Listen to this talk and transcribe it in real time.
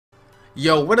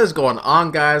Yo, what is going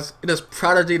on, guys? It is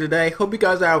Prodigy today. Hope you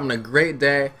guys are having a great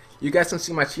day. You guys can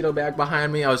see my Cheeto bag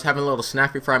behind me. I was having a little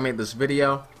snack before I made this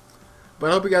video. But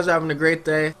I hope you guys are having a great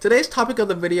day. Today's topic of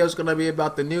the video is going to be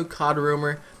about the new COD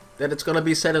rumor that it's going to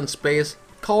be set in space.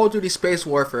 Call of Duty Space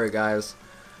Warfare, guys.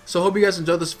 So hope you guys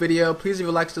enjoyed this video. Please leave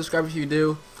a like, subscribe if you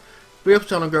do. We help the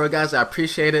channel grow, guys. I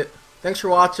appreciate it. Thanks for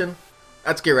watching.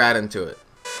 Let's get right into it.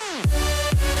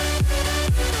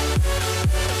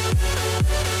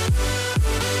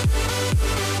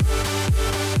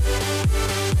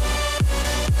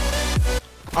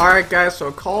 Alright guys,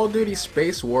 so Call of Duty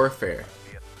Space Warfare.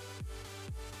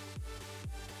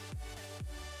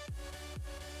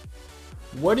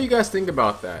 What do you guys think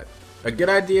about that? A good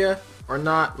idea or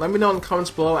not? Let me know in the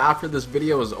comments below after this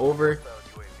video is over.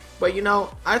 But you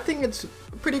know, I think it's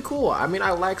pretty cool. I mean,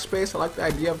 I like space. I like the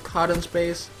idea of COD in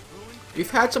space. We've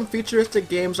had some futuristic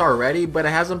games already, but it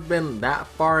hasn't been that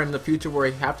far in the future where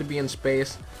you have to be in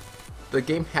space. The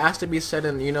game has to be set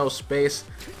in, you know, space,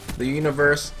 the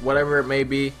universe, whatever it may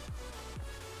be.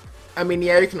 I mean,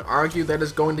 yeah, you can argue that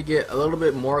it's going to get a little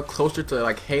bit more closer to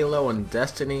like Halo and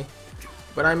Destiny.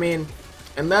 But I mean,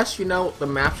 unless, you know, the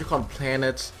maps are called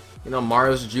planets, you know,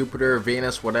 Mars, Jupiter,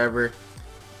 Venus, whatever,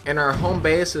 and our home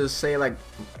base is, say, like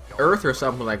Earth or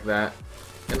something like that,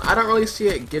 and I don't really see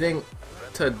it getting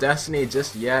to Destiny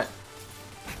just yet.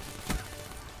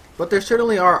 But there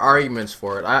certainly are arguments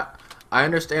for it. I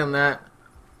understand that.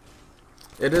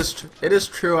 It is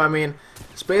true. I mean,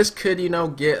 space could, you know,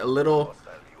 get a little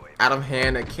out of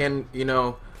hand. It can, you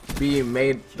know, be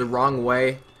made the wrong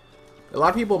way. A lot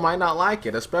of people might not like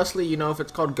it, especially, you know, if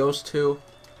it's called Ghost 2.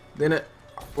 Then it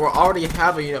will already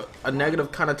have a, you know, a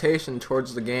negative connotation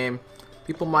towards the game.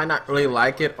 People might not really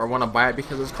like it or want to buy it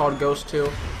because it's called Ghost 2.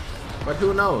 But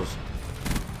who knows?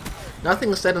 Nothing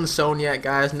is set in stone yet,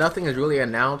 guys. Nothing is really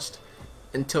announced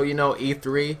until, you know,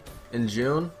 E3 in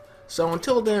June. So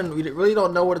until then, we really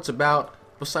don't know what it's about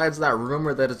besides that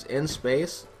rumor that it's in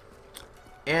space.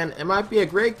 And it might be a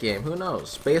great game, who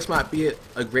knows? Space might be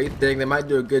a great thing, they might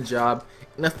do a good job.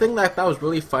 And the thing that I thought was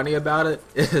really funny about it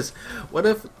is what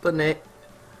if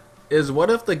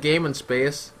the game in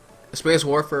space, Space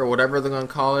Warfare or whatever they're gonna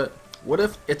call it, what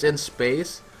if it's in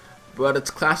space but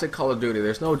it's classic Call of Duty?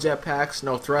 There's no jetpacks,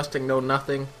 no thrusting, no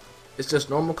nothing. It's just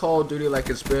normal Call of Duty like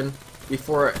it's been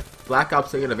before Black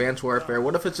Ops 3 and Advanced Warfare.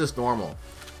 What if it's just normal,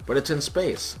 but it's in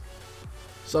space?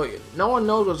 So no one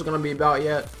knows what it's going to be about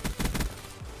yet.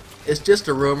 It's just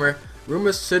a rumor.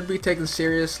 Rumors should be taken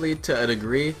seriously to a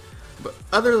degree. But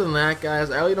other than that,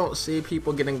 guys, I really don't see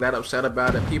people getting that upset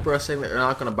about it. People are saying that they're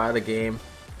not going to buy the game.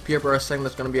 People are saying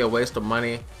that's going to be a waste of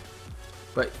money.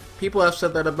 But people have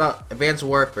said that about Advanced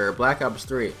Warfare, Black Ops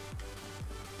 3.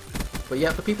 But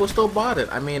yet the people still bought it.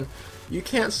 I mean, you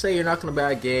can't say you're not going to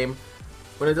buy a game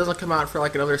when it doesn't come out for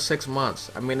like another 6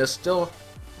 months. I mean, there's still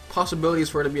possibilities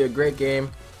for it to be a great game.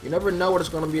 You never know what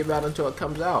it's going to be about until it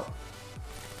comes out.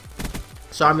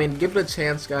 So I mean, give it a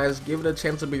chance, guys. Give it a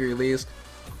chance to be released.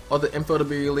 All the info to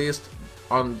be released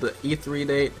on the E3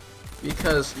 date,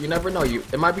 because you never know.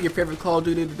 It might be your favorite Call of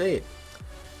Duty to date.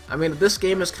 I mean, this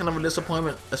game is kind of a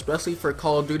disappointment, especially for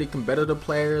Call of Duty competitive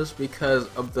players, because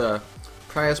of the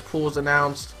prize pools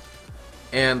announced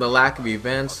and the lack of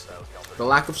events, the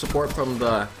lack of support from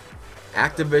the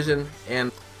Activision,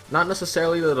 and not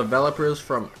necessarily the developers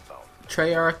from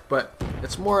Treyarch, but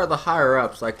it's more of the higher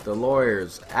ups like the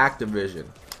lawyers, Activision,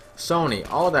 Sony,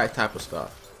 all that type of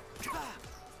stuff.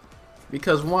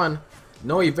 Because one,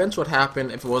 no events would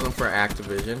happen if it wasn't for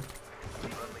Activision.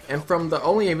 And from the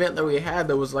only event that we had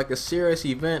that was like a serious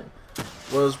event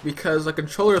was because the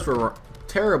controllers were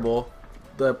terrible.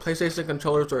 The PlayStation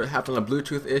controllers were having a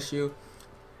Bluetooth issue,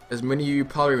 as many of you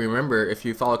probably remember if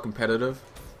you follow competitive.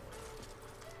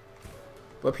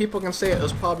 But people can say it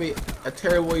was probably a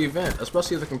terrible event,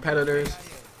 especially the competitors.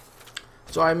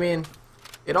 So I mean,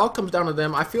 it all comes down to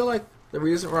them. I feel like the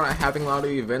reason we're not having a lot of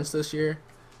events this year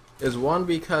is one,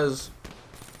 because,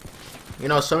 you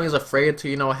know, Sony's afraid to,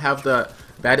 you know, have the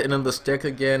bad end of the stick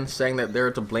again, saying that they're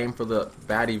to blame for the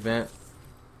bad event.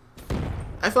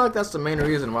 I feel like that's the main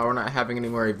reason why we're not having any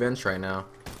more events right now.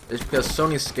 It's because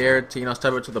Sony's scared to, you know,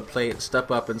 step up to the plate,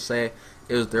 step up and say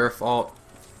it was their fault.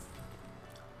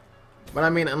 But I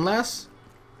mean, unless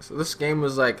this game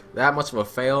was like that much of a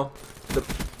fail,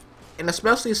 and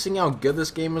especially seeing how good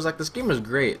this game is, like, this game is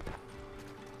great.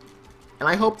 And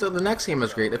I hope that the next game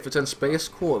is great. If it's in space,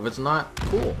 cool. If it's not,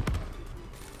 cool.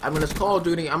 I mean, it's Call of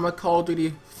Duty. I'm a Call of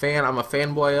Duty fan. I'm a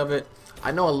fanboy of it.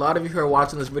 I know a lot of you who are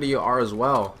watching this video are as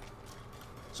well.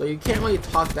 So you can't really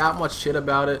talk that much shit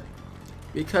about it,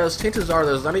 because chances are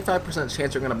there's 95%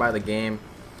 chance you're going to buy the game.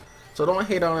 So don't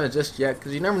hate on it just yet,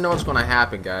 because you never know what's going to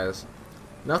happen, guys.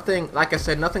 Nothing, like I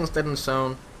said, nothing's dead in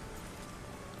stone.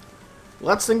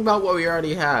 Let's think about what we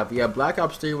already have. We have Black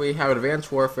Ops 3, we have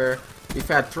Advanced Warfare, we've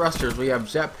had thrusters, we have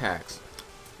jetpacks.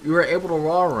 We were able to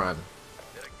wall run.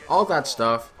 All that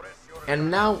stuff. And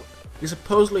now we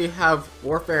supposedly have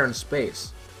warfare in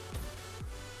space.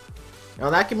 Now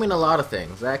that can mean a lot of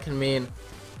things. That can mean,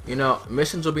 you know,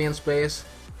 missions will be in space.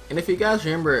 And if you guys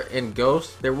remember in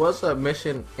Ghost, there was a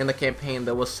mission in the campaign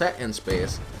that was set in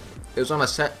space. It was on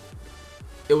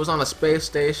a space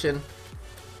station.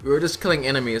 We were just killing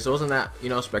enemies. It wasn't that, you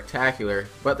know, spectacular,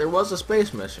 but there was a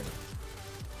space mission.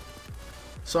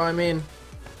 So I mean,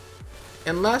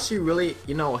 unless you really,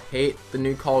 you know, hate the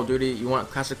new Call of Duty, you want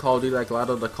classic Call of Duty like a lot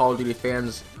of the Call of Duty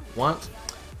fans want,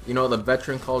 you know, the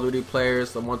veteran Call of Duty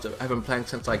players, the ones that have been playing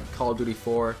since like Call of Duty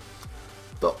 4,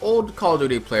 the old Call of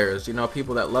Duty players, you know,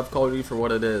 people that love Call of Duty for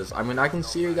what it is. I mean, I can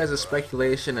see you guys'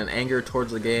 speculation and anger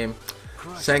towards the game,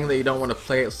 saying that you don't want to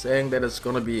play it, saying that it's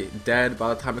going to be dead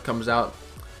by the time it comes out.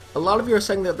 A lot of you are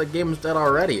saying that the game is dead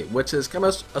already, which is kind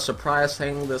of a surprise,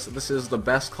 saying this is the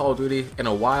best Call of Duty in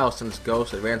a while since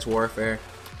Ghost, Advanced Warfare,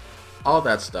 all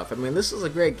that stuff. I mean, this is a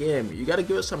great game. You got to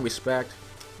give it some respect.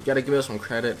 You got to give it some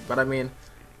credit. But I mean,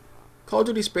 Call of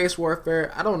Duty Space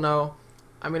Warfare, I don't know.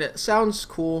 I mean, it sounds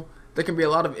cool. There can be a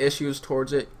lot of issues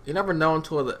towards it. You never know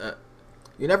until the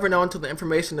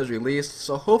information is released.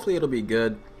 So hopefully it'll be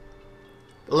good.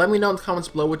 Let me know in the comments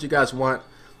below what you guys want.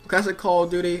 Classic Call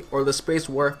of Duty or the Space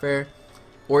Warfare,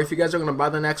 or if you guys are going to buy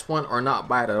the next one or not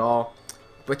buy it at all.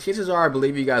 But chances are I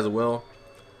believe you guys will.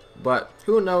 But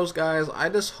who knows, guys. I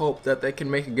just hope that they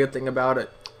can make a good thing about it.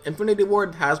 Infinity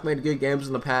Ward has made good games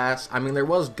in the past. I mean, there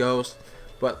was Ghost,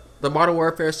 but the Modern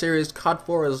Warfare series, COD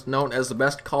 4 is known as the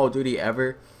best Call of Duty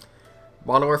ever.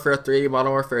 Modern Warfare 3,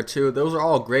 Modern Warfare 2, those are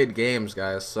all great games,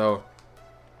 guys. So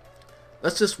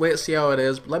let's just wait and see how it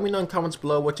is. But let me know in the comments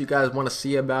below what you guys want to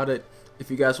see about it. If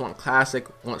you guys want classic,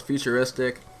 want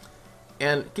futuristic.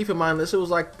 And keep in mind, this was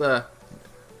like the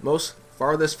most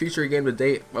farthest future game to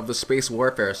date of the space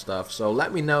warfare stuff. So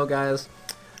let me know, guys.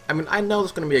 I mean, I know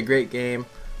it's going to be a great game.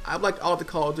 I've liked all the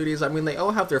Call of Duties. I mean, they all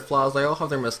have their flaws. They all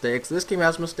have their mistakes. This game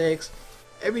has mistakes.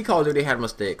 Every Call of Duty had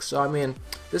mistakes. So, I mean,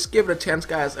 just give it a chance,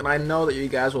 guys. And I know that you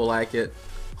guys will like it.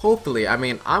 Hopefully. I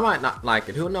mean, I might not like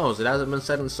it. Who knows? It hasn't been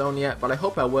set in stone yet. But I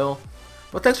hope I will.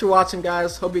 But thanks for watching,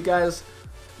 guys. Hope you guys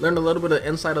learned a little bit of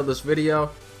insight of this video.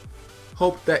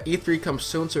 Hope that E3 comes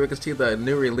soon so we can see the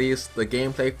new release, the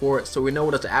gameplay for it, so we know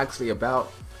what it's actually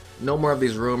about. No more of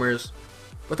these rumors.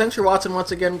 But thanks for watching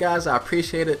once again, guys. I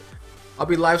appreciate it. I'll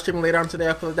be live streaming later on today.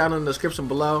 I'll put it down in the description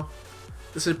below.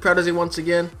 This is Prodigy once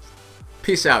again.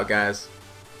 Peace out, guys.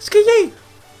 Ski-yee!